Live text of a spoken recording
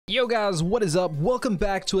Yo guys, what is up? Welcome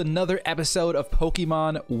back to another episode of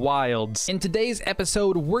Pokemon Wilds. In today's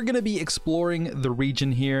episode, we're going to be exploring the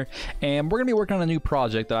region here, and we're going to be working on a new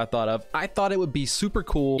project that I thought of. I thought it would be super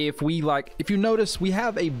cool if we, if you notice, we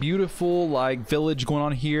have a beautiful, village going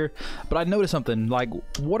on here, but I noticed something,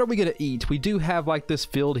 what are we going to eat? We do have, this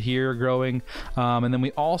field here growing, and then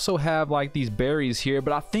we also have, these berries here,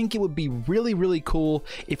 but I think it would be really, really cool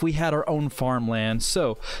if we had our own farmland.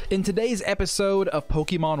 So, in today's episode of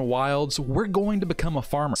Pokemon Wilds, we're going to become a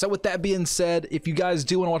farmer. So with that being said, if you guys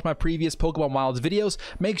do want to watch my previous Pokemon Wilds videos,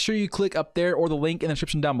 make sure you click up there or the link in the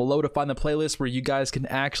description down below to find the playlist where you guys can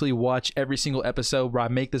actually watch every single episode where I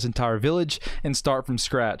make this entire village and start from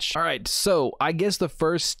scratch. Alright, so I guess the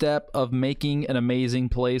first step of making an amazing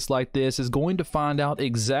place like this is going to find out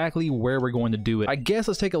exactly where we're going to do it. I guess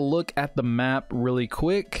let's take a look at the map really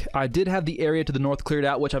quick. I did have the area to the north cleared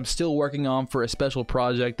out, which I'm still working on for a special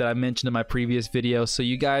project that I mentioned in my previous video, so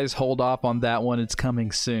you guys hold off on that one. It's coming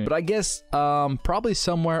soon. But I guess probably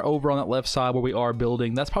somewhere over on that left side where we are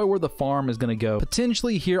building, that's probably where the farm is going to go.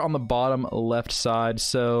 Potentially here on the bottom left side.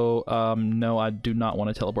 So no, I do not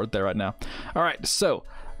want to teleport there right now. All right, so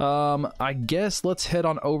I guess let's head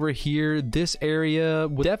on over here. This area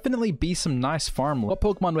would definitely be some nice farmland. What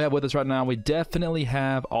Pokemon do we have with us right now? We definitely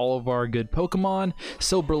have all of our good Pokemon.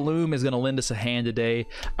 So Breloom is going to lend us a hand today.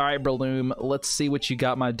 All right, Breloom, let's see what you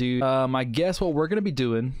got, my dude. I guess what we're going to be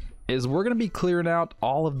doing is we're going to be clearing out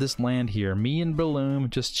all of this land here. Me and Breloom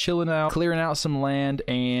just chilling out, clearing out some land,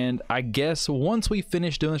 and I guess once we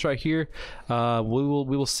finish doing this right here, we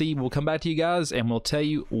will see. We'll come back to you guys and we'll tell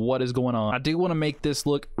you what is going on. I do want to make this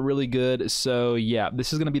look really good, so yeah,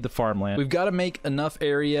 this is going to be the farmland. We've got to make enough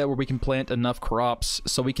area where we can plant enough crops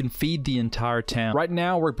so we can feed the entire town. Right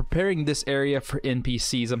now, we're preparing this area for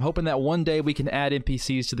NPCs. I'm hoping that one day we can add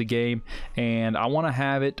NPCs to the game, and I want to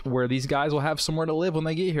have it where these guys will have somewhere to live when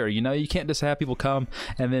they get here. You know, you can't just have people come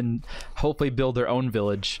and then hopefully build their own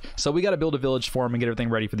village. So we got to build a village for them and get everything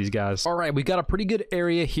ready for these guys. All right, we've got a pretty good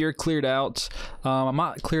area here cleared out. I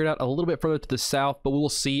might clear it out a little bit further to the south, but we'll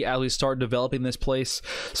see as we start developing this place.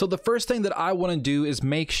 So the first thing that I want to do is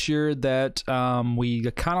make sure that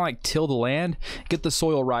we kind of till the land, get the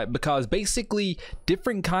soil right, because basically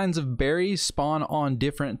different kinds of berries spawn on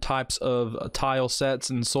different types of tile sets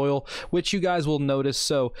and soil, which you guys will notice.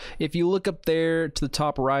 So if you look up there to the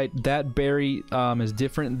top right, that berry is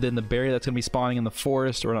different than the berry that's going to be spawning in the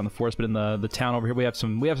forest, or not in the forest, but in the town over here. We have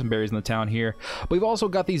some berries in the town here. But we've also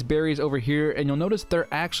got these berries over here, and you'll notice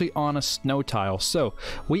they're actually on a snow tile. So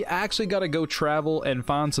we actually got to go travel and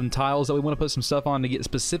find some tiles that we want to put some stuff on to get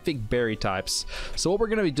specific berry types. So what we're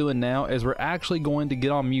going to be doing now is we're actually going to get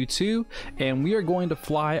on Mewtwo, and we are going to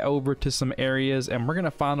fly over to some areas, and we're going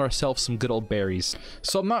to find ourselves some good old berries.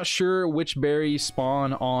 So I'm not sure which berries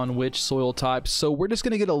spawn on which soil types, so we're just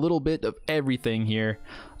going to get a little bit of everything here.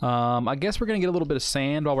 I guess we're gonna get a little bit of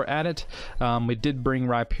sand while we're at it. We did bring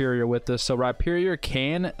Rhyperior with us, so Rhyperior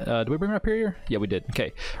can did we bring Rhyperior? Yeah, we did.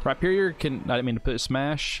 Okay, Rhyperior can, I didn't mean to put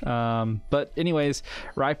smash, but anyways,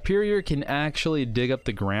 Rhyperior can actually dig up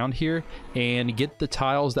the ground here and get the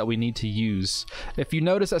tiles that we need to use. If you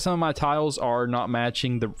notice that some of my tiles are not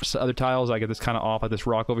matching the other tiles, I get this kind of off, like this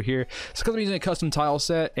rock over here, it's because I'm using a custom tile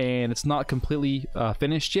set and it's not completely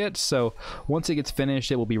finished yet. So once it gets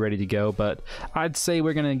finished, it will be ready to go. But I'd say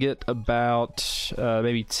we're gonna get about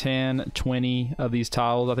maybe 10 20 of these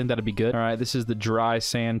tiles. I think that'd be good. All right, this is the dry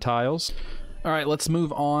sand tiles. All right, let's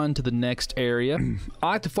move on to the next area.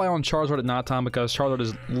 I like to fly on Charizard at nighttime because Charizard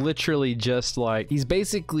is literally just he's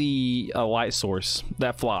basically a light source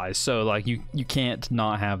that flies. So you can't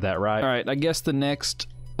not have that, right? All right, I guess the next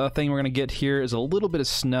thing we're gonna get here is a little bit of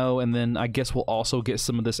snow, and then I guess we'll also get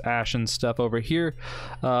some of this ashen stuff over here.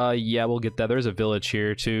 Yeah, we'll get that. There's a village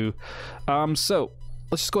here too. So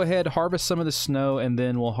let's just go ahead, harvest some of the snow, and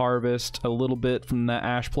then we'll harvest a little bit from that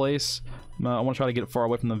ash place. I want to try to get far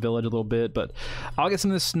away from the village a little bit, but I'll get some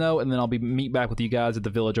of this snow, and then I'll meet back with you guys at the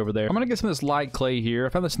village over there. I'm going to get some of this light clay here. I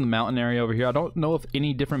found this in the mountain area over here. I don't know if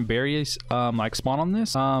any different berries spawn on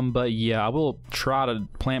this, but yeah, I will try to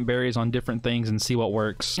plant berries on different things and see what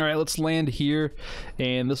works. All right, let's land here,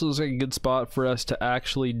 and this looks like a good spot for us to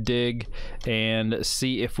actually dig and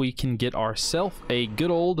see if we can get ourselves a good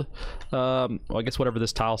old, well, I guess whatever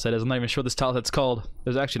this tile set is. I'm not even sure what this tile set's called.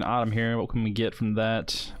 There's actually an item here. What can we get from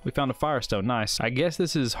that? We found a fire stone. Nice. I guess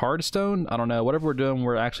this is hard stone. I don't know. Whatever we're doing,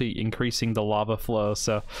 we're actually increasing the lava flow,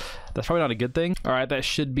 so that's probably not a good thing. All right, that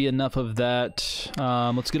should be enough of that.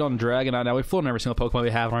 Let's get on Dragonite now. We've flown every single Pokemon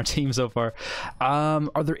we have on our team so far.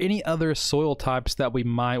 Are there any other soil types that we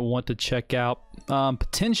might want to check out?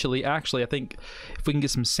 Potentially, actually, I think if we can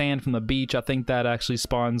get some sand from the beach, I think that actually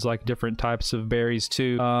spawns like different types of berries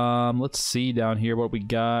too. Let's see down here what we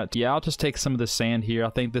got. Yeah, I'll just take some of the sand here. I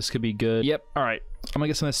think this could be good. Yep. All right. I'm gonna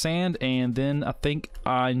get some of the sand, and then I think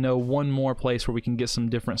I know one more place where we can get some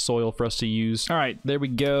different soil for us to use. All right, there we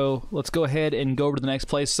go. Let's go ahead and go over to the next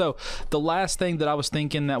place. So the last thing that I was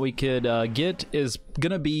thinking that we could get is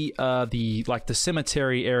gonna be the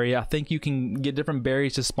cemetery area. I think you can get different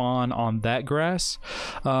berries to spawn on that grass.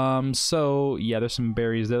 So yeah, there's some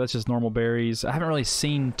berries there. That's just normal berries. I haven't really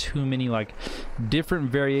seen too many like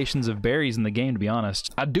different variations of berries in the game, to be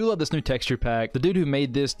honest. I do love this new texture pack. The dude who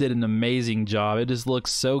made this did an amazing job. It just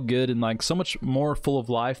looks so good and like so much more full of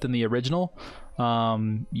life than the original.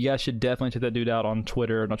 You guys should definitely check that dude out on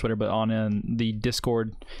Twitter, not Twitter, but on the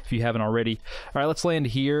Discord if you haven't already. All right, let's land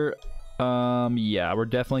here. Yeah, we're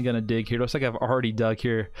definitely gonna dig here. Looks like I've already dug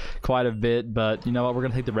here quite a bit, but you know what, we're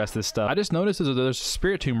gonna take the rest of this stuff. I just noticed there's a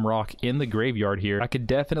Spiritomb rock in the graveyard here. I could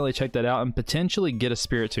definitely check that out and potentially get a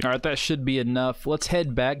Spiritomb. All right, that should be enough. Let's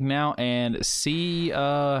head back now and see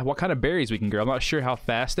what kind of berries we can grow. I'm not sure how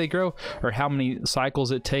fast they grow or how many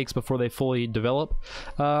cycles it takes before they fully develop.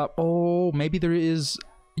 Oh, maybe there is.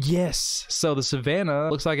 Yes, so the savanna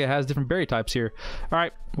looks like it has different berry types here. All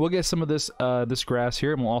right, we'll get some of this this grass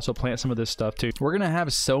here, and we'll also plant some of this stuff too. We're gonna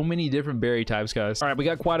have so many different berry types, guys. All right, we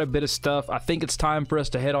got quite a bit of stuff. I think it's time for us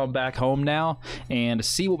to head on back home now and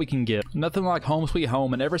see what we can get. Nothing like home sweet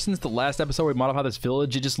home, and ever since the last episode we modified this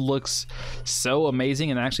village, it just looks so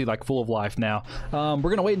amazing and actually like full of life now. We're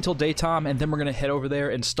gonna wait until daytime, and then we're gonna head over there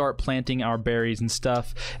and start planting our berries and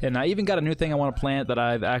stuff. And I even got a new thing I want to plant that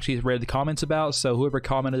I've actually read the comments about, so whoever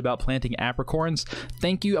commented about planting apricorns,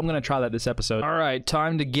 thank you. I'm gonna try that this episode. All right,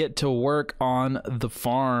 time to get to work on the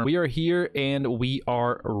farm. We are here and we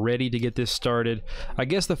are ready to get this started. I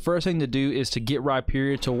guess the first thing to do is to get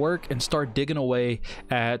Rhyperior to work and start digging away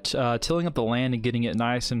at tilling up the land and getting it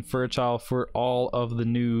nice and fertile for all of the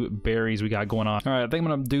new berries we got going on. All right, I think I'm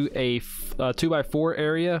gonna do a 2x4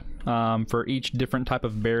 area for each different type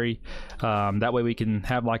of berry. That way we can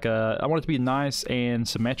have like I want it to be nice and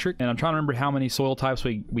symmetric, and I'm trying to remember how many soil types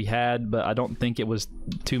we had, but I don't think it was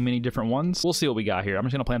too many different ones. We'll see what we got here. I'm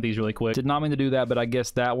just gonna plant these really quick. Did not mean to do that, but I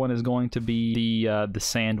guess that one is going to be the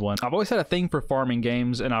sand one. I've always had a thing for farming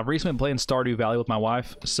games, and I've recently been playing Stardew Valley with my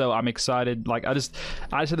wife, so I'm excited. Like I just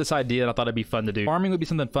had this idea and I thought it'd be fun to do. Farming would be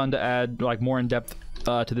something fun to add like more in depth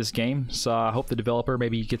to this game, so I hope the developer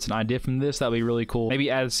maybe gets an idea from this. That'd be really cool. Maybe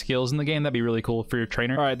add skills in the game. That'd be really cool for your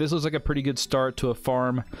trainer. All right, this looks like a pretty good start to a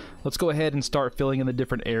farm. Let's go ahead and start filling in the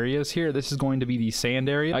different areas here. This is going to be the sand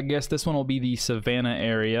area. I guess this one will be the savanna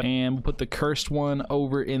area, and we'll put the cursed one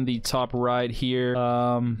over in the top right here.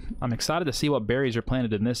 I'm excited to see what berries are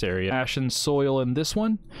planted in this area. Ash and soil in this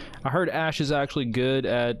one. I heard ash is actually good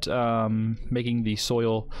at making the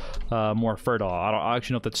soil more fertile. I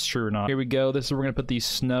actually know if that's true or not. Here we go. This is where we're gonna put the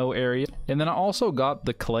snow area, and then I also got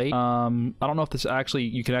the clay. I don't know if this actually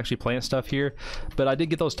you can actually plant stuff here, but I did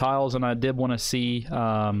get those tiles, and I did want to see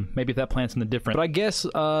maybe if that plants in the different. But I guess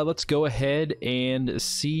let's go ahead and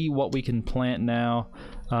see what we can plant now.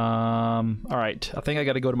 All right, I think I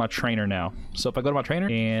got to go to my trainer now. So if I go to my trainer,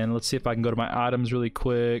 and let's see if I can go to my items really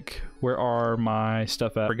quick. Where are my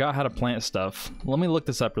stuff at? Forgot how to plant stuff. Let me look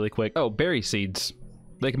this up really quick. Oh, berry seeds.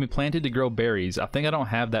 They can be planted to grow berries. I think I don't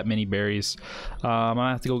have that many berries. I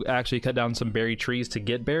might have to go actually cut down some berry trees to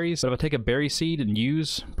get berries. But if I take a berry seed and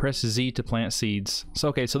press Z to plant seeds. So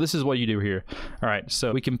okay, so this is what you do here. All right,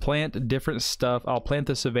 so we can plant different stuff. I'll plant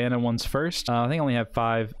the savanna ones first. I think I only have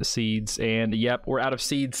 5 seeds, and yep, we're out of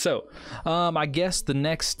seeds. So I guess the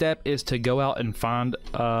next step is to go out and find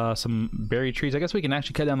some berry trees. I guess we can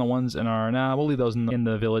actually cut down the ones in our, we'll leave those in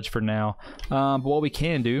the village for now. But what we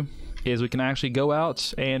can do is we can actually go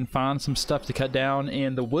out and find some stuff to cut down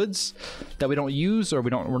in the woods that we don't use or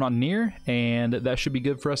we're not near, and that should be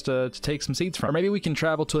good for us to take some seeds from. Or maybe we can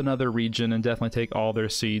travel to another region and definitely take all their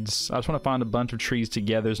seeds. I just want to find a bunch of trees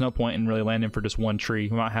together. There's no point in really landing for just one tree.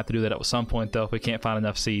 We might have to do that at some point though if we can't find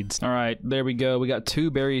enough seeds. All right, there we go. We got 2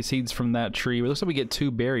 berry seeds from that tree. It looks like we get 2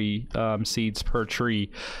 berry seeds per tree.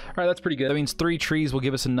 All right, that's pretty good. That means 3 trees will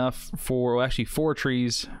give us enough for, well, actually 4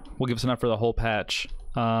 trees will give us enough for the whole patch.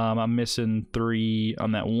 I'm missing 3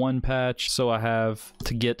 on that one patch, so I have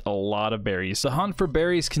to get a lot of berries. The hunt for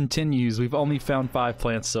berries continues. We've only found 5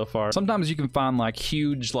 plants so far. Sometimes you can find like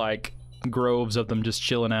huge, like groves of them just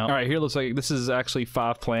chilling out. All right, here looks like this is actually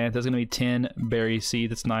 5 plants. That's gonna be 10 berry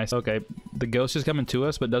seeds. That's nice. Okay, the ghost is coming to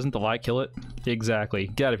us, but doesn't the light kill it? Exactly.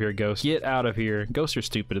 Get out of here, ghost. Get out of here. Ghosts are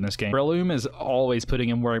stupid in this game. Breloom is always putting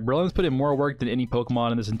in work. Breloom's put in more work than any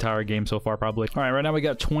Pokemon in this entire game so far, probably. All right, right now we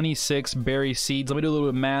got 26 berry seeds. Let me do a little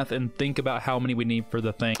bit of math and think about how many we need for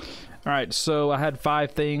the thing. All right, so I had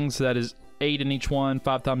 5 things. That is 8 in each one.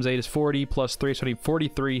 5 times 8 is 40 plus 3, so I need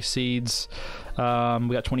 43 seeds. We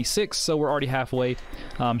got 26, so we're already halfway.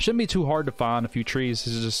 Shouldn't be too hard to find a few trees.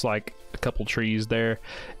 This is just like a couple trees there,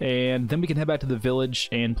 and then we can head back to the village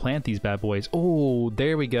and plant these bad boys. Oh,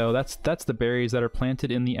 there we go. That's the berries that are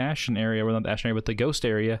planted in the Ashen area, or not the Ashen area, but the Ghost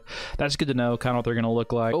area. That's good to know, kind of what they're gonna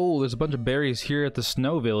look like. Oh, there's a bunch of berries here at the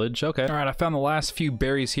Snow Village. Okay, all right, I found the last few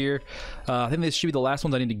berries here. I think this should be the last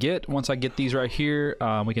ones I need to get. Once I get these right here,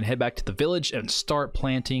 we can head back to the village and start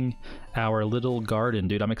planting our little garden.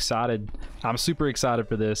 Dude, I'm excited. I'm super excited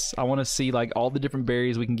for this. I want to see like all the different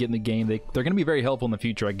berries we can get in the game. They're gonna be very helpful in the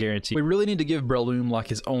future, I guarantee. We really need to give Breloom like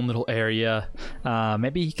his own little area.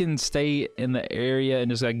 Maybe he can stay in the area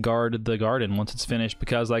and just like guard the garden once it's finished,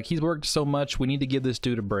 because like he's worked so much. We need to give this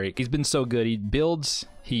dude a break. He's been so good. He builds,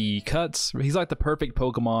 he cuts. He's like the perfect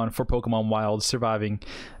Pokemon for Pokemon Wild surviving.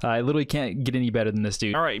 I literally can't get any better than this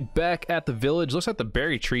dude. All right, back at the village. Looks like the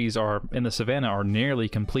berry trees are in the savannah are nearly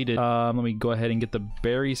completed. Let me go ahead and get the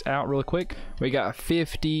berries out real quick. We got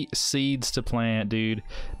 50 seeds to plant, dude.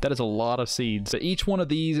 That is a lot of seeds. So each one of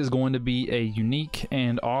these is going to be a unique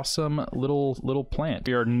and awesome little plant.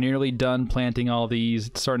 We are nearly done planting all these.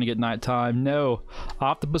 It's starting to get nighttime. No, I'll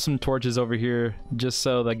have to put some torches over here just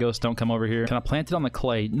so that ghosts don't come over here. Can I plant it on the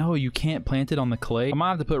clay? No, you can't plant it on the clay. I might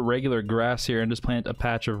have to put regular grass here and just plant a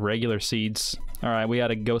patch of regular seeds. All right, we got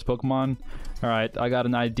a ghost Pokemon. All right, I got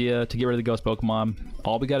an idea to get rid of the ghost Pokemon.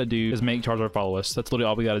 All we got to do is make Charizard follow us. That's literally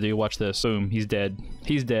all we got to do. Watch this. Boom, he's dead.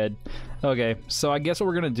 He's dead. Okay, so I guess what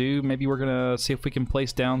we're gonna do, maybe we're gonna see if we can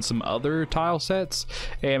place down some other tile sets,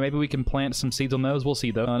 and maybe we can plant some seeds on those. We'll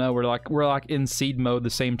see though. Oh no, we're like in seed mode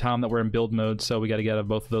the same time that we're in build mode, so we got to get out of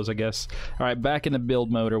both of those, I guess. All right, back into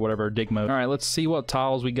build mode or whatever, dig mode. All right, let's see what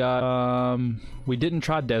tiles we got. We didn't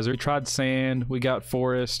try desert. We tried sand. We got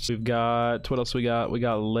forest. We've got, what else we got? We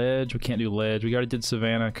got ledge. We can't do ledge. We already did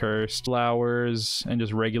savanna, cursed, flowers, and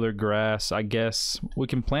just regular grass. I guess we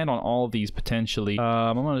can plant on all of these potentially.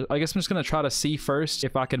 I guess I'm just gonna try to see first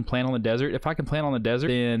if I can plant on the desert. If I can plant on the desert,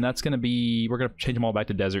 then that's gonna be, we're gonna change them all back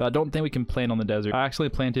to desert. I don't think we can plant on the desert. I actually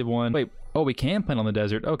planted one. Wait, oh, we can plant on the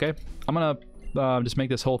desert. Okay, I'm gonna just make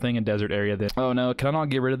this whole thing a desert area then. Oh no, can I not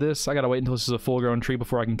get rid of this? I gotta wait until this is a full-grown tree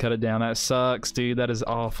before I can cut it down. That sucks, dude. That is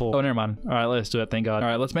awful. Oh, never mind. All right, let's do it. Thank God. All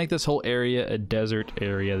right, let's make this whole area a desert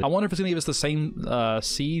area. I wonder if it's gonna give us the same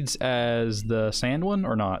seeds as the sand one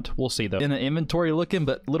or not. We'll see though. In the inventory looking,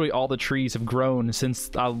 but literally all the trees have grown since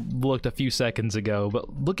I looked a few seconds ago.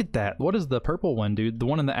 But look at that. What is the purple one, dude? The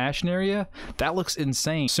one in the Ashen area? That looks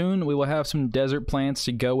insane. Soon we will have some desert plants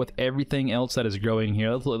to go with everything else that is growing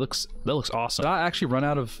here. That looks awesome. Did I actually run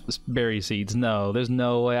out of berry seeds? No, there's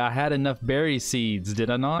no way. I had enough berry seeds,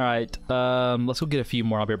 did I not? All right, let's go get a few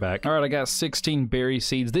more. I'll be right back. All right, I got 16 berry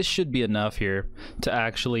seeds. This should be enough here to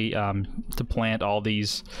actually to plant all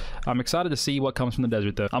these. I'm excited to see what comes from the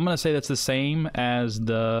desert though. I'm gonna say that's the same as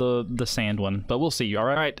the sand one, but we'll see. All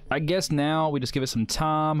right, I guess now we just give it some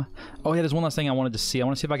time. Oh yeah, there's one last thing I wanted to see. I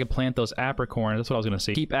want to see if I could plant those apricorns. That's what I was gonna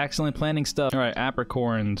see. Keep accidentally planting stuff. All right,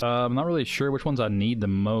 apricorns. I'm not really sure which ones I need the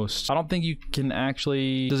most. I don't think you can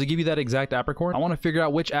actually, does it give you that exact apricorn? I want to figure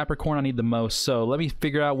out which apricorn I need the most, so let me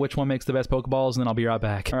figure out which one makes the best Pokeballs, and then I'll be right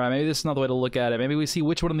back. All right, maybe this is another way to look at it. Maybe we see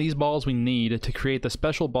which one of these balls we need to create the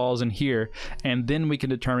special balls in here, and then we can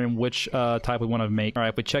determine which type we want to make. All right,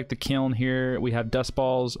 if we check the kiln here, we have dust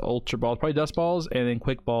balls, ultra balls, probably dust balls, and then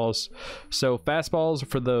quick balls. So fast balls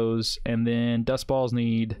for those, and then dust balls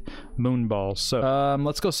need moon balls. So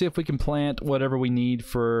let's go see if we can plant whatever we need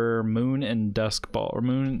for moon and dusk ball, or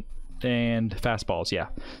moon and fastballs. Yeah,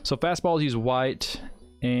 so fastballs use white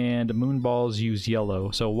and moon balls use yellow.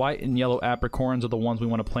 So white and yellow apricorns are the ones we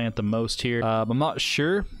want to plant the most here. I'm not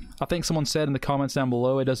sure. I think someone said in the comments down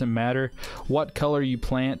below, it doesn't matter what color you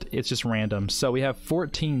plant, it's just random. So we have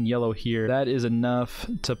 14 yellow here. That is enough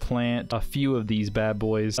to plant a few of these bad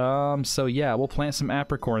boys. So yeah, we'll plant some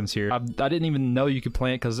apricorns here. I didn't even know you could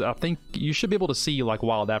plant, because I think you should be able to see like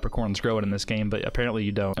wild apricorns growing in this game, but apparently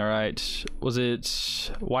you don't. All right, was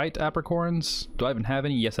it white apricorns? Do I even have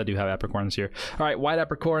any? Yes, I do have apricorns here. All right, white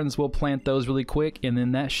apricorns, we'll plant those really quick, and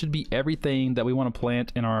then that should be everything that we want to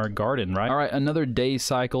plant in our garden, right? All right, another day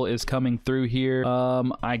cycle is coming through here.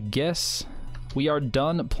 I guess we are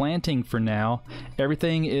done planting for now.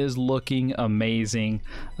 Everything is looking amazing.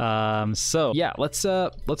 So yeah, let's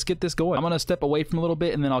get this going. I'm gonna step away from a little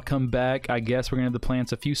bit and then I'll come back. I guess we're gonna have the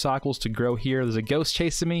plants a few cycles to grow here. There's a ghost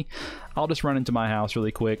chasing me. I'll just run into my house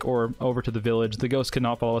really quick or over to the village. The ghost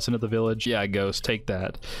cannot follow us into the village. Yeah, ghost, take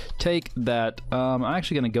that. Take that. I'm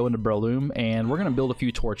actually gonna go into Berloom and we're gonna build a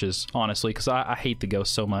few torches, honestly, because I hate the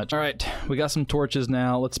ghost so much. All right, we got some torches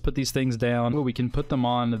now. Let's put these things down. Ooh, we can put them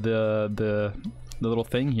on the little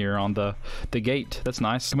thing here on the gate. That's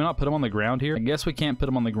nice. Can we not put them on the ground here? I guess we can't put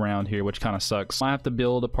them on the ground here, which kind of sucks. I have to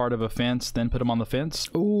build a part of a fence, then put them on the fence.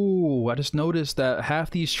 Ooh, I just noticed that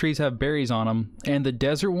half these trees have berries on them, and the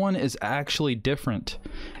desert one is actually different.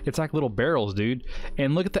 It's like little barrels, dude.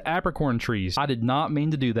 And look at the apricorn trees. I did not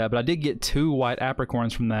mean to do that, but I did get 2 white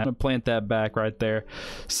apricorns from that. I'm gonna plant that back right there.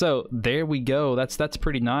 So there we go. That's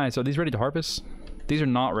pretty nice. Are these ready to harvest? These are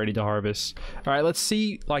not ready to harvest. All right, let's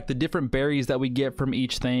see like the different berries that we get from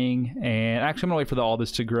each thing. And actually, I'm gonna wait for all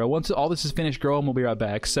this to grow. Once all this is finished growing, we'll be right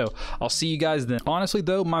back. So I'll see you guys then. Honestly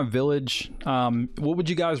though, my village, what would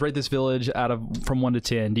you guys rate this village out of from 1 to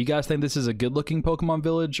 10? Do you guys think this is a good looking Pokemon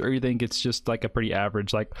village, or you think it's just like a pretty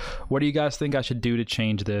average? Like, what do you guys think I should do to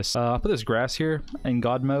change this? I'll put this grass here in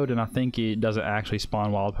God mode, and I think it doesn't actually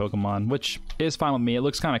spawn wild Pokemon, which is fine with me. It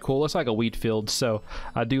looks kind of cool. It looks like a wheat field, so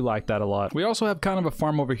I do like that a lot. We also have kind of a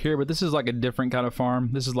farm over here, but this is like a different kind of farm.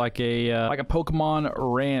 This is like a Pokemon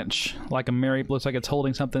ranch, like a Mary. Looks like it's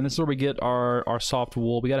holding something. This is where we get our soft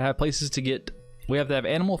wool. We gotta have places to get. We have to have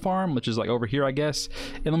animal farm, which is like over here, I guess.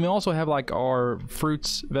 And then we also have like our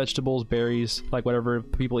fruits, vegetables, berries, like whatever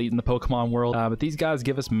people eat in the Pokemon world. But these guys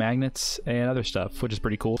give us magnets and other stuff, which is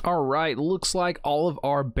pretty cool. All right, looks like all of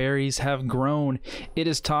our berries have grown. It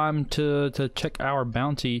is time to check our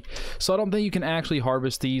bounty. So I don't think you can actually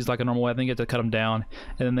harvest these like a normal way. I think you have to cut them down,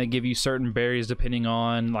 and then they give you certain berries depending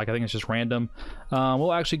on, like, I think it's just random.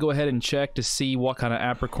 We'll actually go ahead and check to see what kind of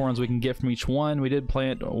apricorns we can get from each one. We did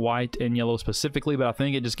plant white and yellow specifically, but I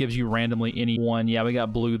think it just gives you randomly any one. Yeah, we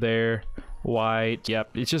got blue there, white.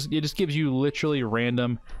 Yep, it just gives you literally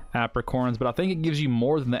random apricorns, but I think it gives you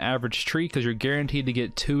more than the average tree because you're guaranteed to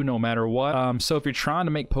get 2 no matter what. So if you're trying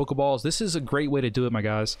to make Pokeballs, this is a great way to do it, my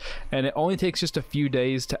guys. And it only takes just a few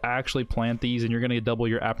days to actually plant these, and you're going to double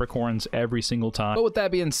your apricorns every single time. But with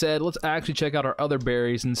that being said, let's actually check out our other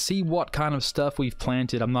berries and see what kind of stuff we've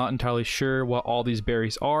planted. I'm not entirely sure what all these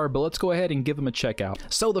berries are, but let's go ahead and give them a check out.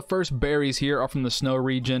 So the first berries here are from the snow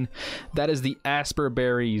region. That is the Asper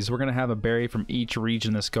berries. We're going to have a berry from each region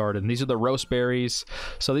in this garden. These are the roast berries.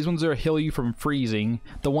 So these ones are heal you from freezing.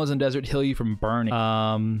 The ones in desert heal you from burning.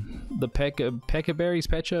 The Pekka berries,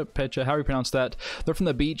 Pecha, how do you pronounce that? They're from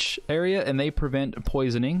the beach area and they prevent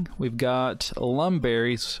poisoning. We've got lum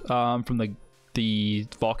berries from the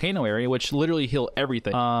volcano area, which literally heal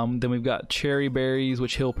everything. Then we've got cherry berries,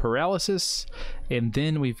 which heal paralysis, and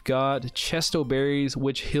then we've got chesto berries,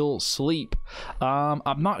 which heal sleep.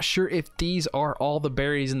 I'm not sure if these are all the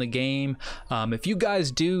berries in the game. If you guys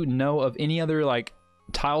do know of any other like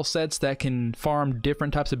tile sets that can farm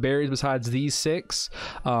different types of berries besides these 6,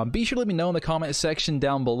 be sure to let me know in the comment section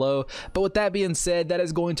down below. But with that being said, that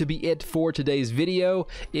is going to be it for today's video.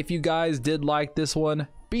 If you guys did like this one,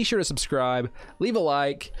 be sure to subscribe, leave a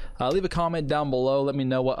like, leave a comment down below. Let me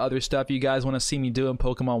know what other stuff you guys want to see me do in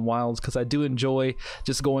Pokemon Wilds, because I do enjoy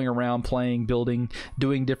just going around playing, building,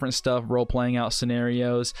 doing different stuff, role-playing out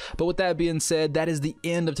scenarios. But with that being said, that is the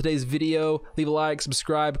end of today's video. Leave a like,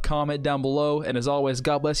 subscribe, comment down below, and as always,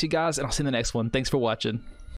 God bless you guys, and I'll see you in the next one. Thanks for watching.